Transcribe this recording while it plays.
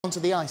Onto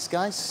the ice,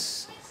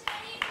 guys.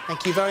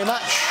 Thank you very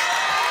much.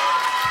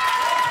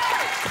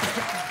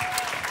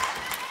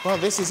 Well,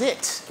 this is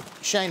it.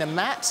 Shayne and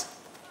Matt,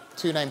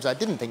 two names I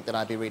didn't think that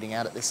I'd be reading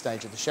out at this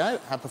stage of the show,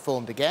 have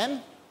performed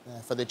again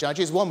for the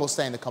judges. One will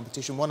stay in the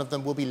competition, one of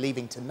them will be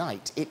leaving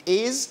tonight. It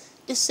is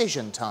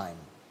decision time.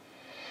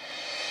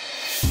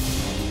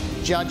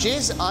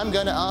 Judges, I'm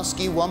going to ask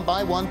you one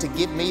by one to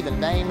give me the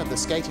name of the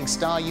skating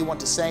star you want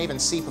to save and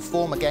see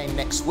perform again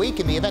next week.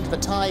 In the event of a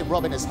tie,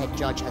 Robin, as head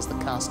judge, has the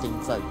casting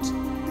vote.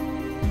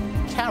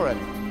 Karen,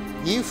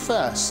 you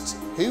first.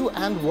 Who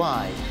and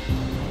why?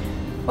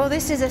 Well,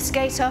 this is a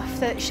skate-off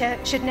that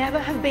should never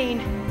have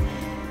been.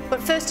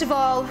 But first of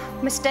all,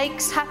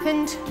 mistakes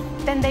happened,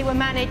 then they were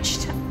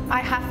managed. I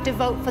have to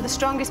vote for the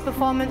strongest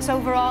performance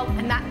overall,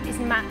 and that is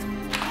Matt.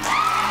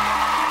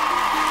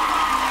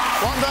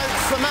 One vote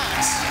for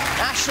Matt.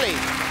 Ashley.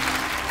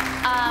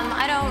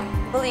 I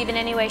don't believe in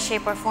any way,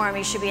 shape, or form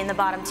you should be in the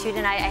bottom two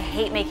tonight. I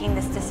hate making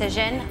this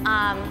decision.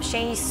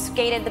 Shayne, you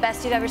skated the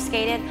best you've ever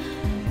skated.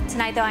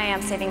 Tonight, though, I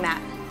am saving Matt.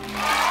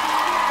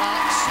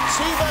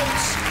 2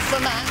 votes for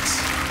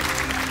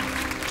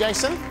Matt.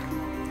 Jason?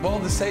 Well,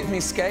 the Save Me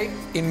skate,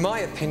 in my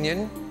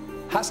opinion,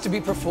 has to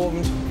be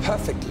performed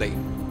perfectly.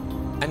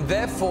 And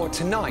therefore,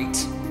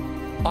 tonight,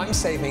 I'm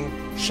saving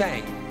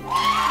Shayne.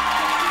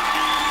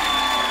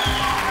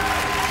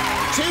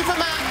 2 for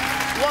Matt,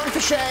 1 for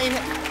Shayne.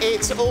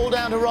 It's all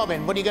down to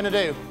Robin. What are you going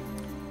to do?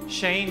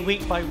 Shayne,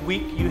 week by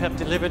week, you have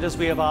delivered as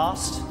we have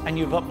asked, and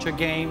you've upped your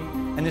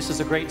game, and this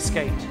is a great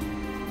skate.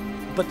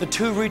 But the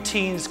two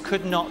routines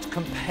could not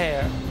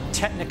compare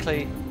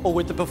technically or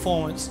with the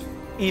performance,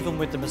 even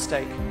with the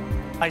mistake.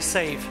 I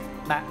save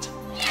Matt. So,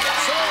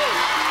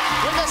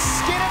 with the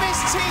skin of his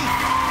teeth,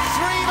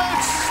 3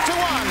 votes to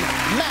 1,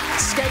 Matt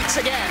skates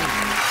again.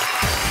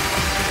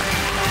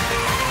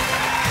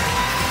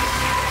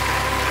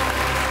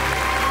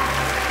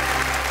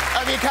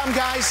 Over you come,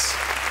 guys.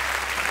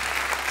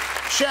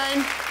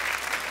 Shayne.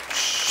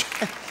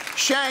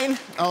 Shayne.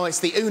 Oh, it's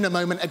the Una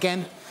moment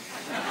again.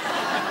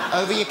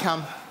 Over you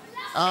come.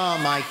 Oh,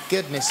 my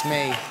goodness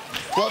me.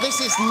 Well,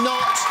 this is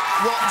not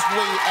what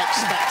we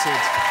expected.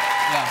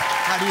 Yeah.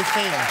 How do you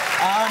feel?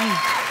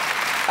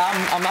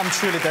 I'm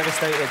truly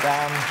devastated.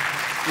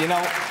 You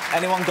know,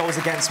 anyone goes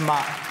against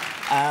Matt,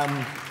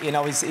 you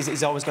know,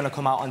 he's always going to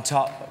come out on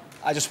top.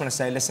 I just want to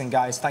say, listen,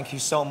 guys, thank you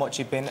so much.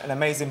 You've been an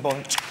amazing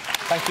bunch.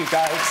 Thank you,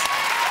 guys.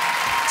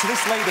 To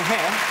this lady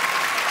here,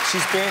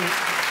 she's been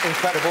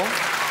incredible.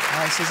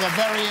 This is a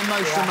very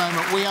emotional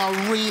moment. We are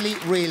really,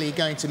 really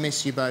going to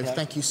miss you both.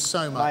 Thank you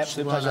so much. My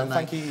absolute pleasure.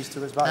 Thank you, you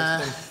two as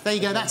well. There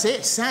you go, that's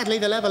it. Sadly,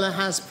 the leveller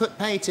has put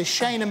pay to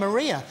Shayne and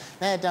Maria.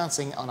 Their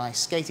dancing on ice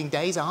skating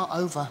days are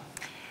over.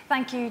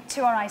 Thank you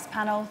to our ice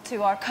panel,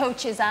 to our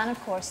coaches, and of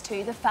course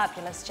to the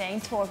fabulous Jane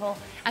Torval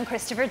and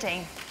Christopher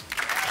Dean.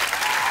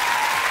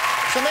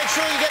 So make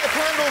sure you get the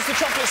candles, the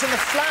chocolates and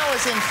the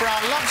flowers in for our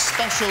love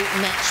special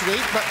next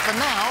week. But for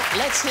now,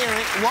 let's hear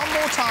it one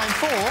more time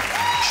for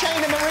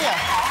Shayne and Maria.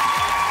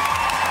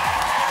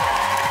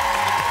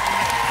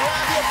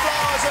 Grab your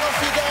flowers and off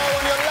you go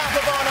on your lap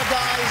of honour,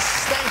 guys.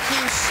 Thank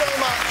you so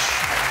much.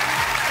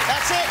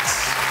 That's it.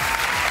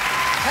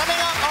 Coming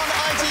up on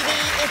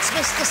ITV, it's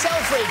Mr.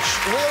 Selfridge.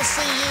 We'll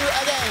see you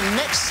again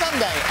next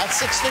Sunday at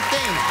 6:15.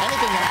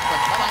 Anything can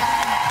happen.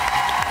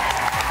 Bye-bye.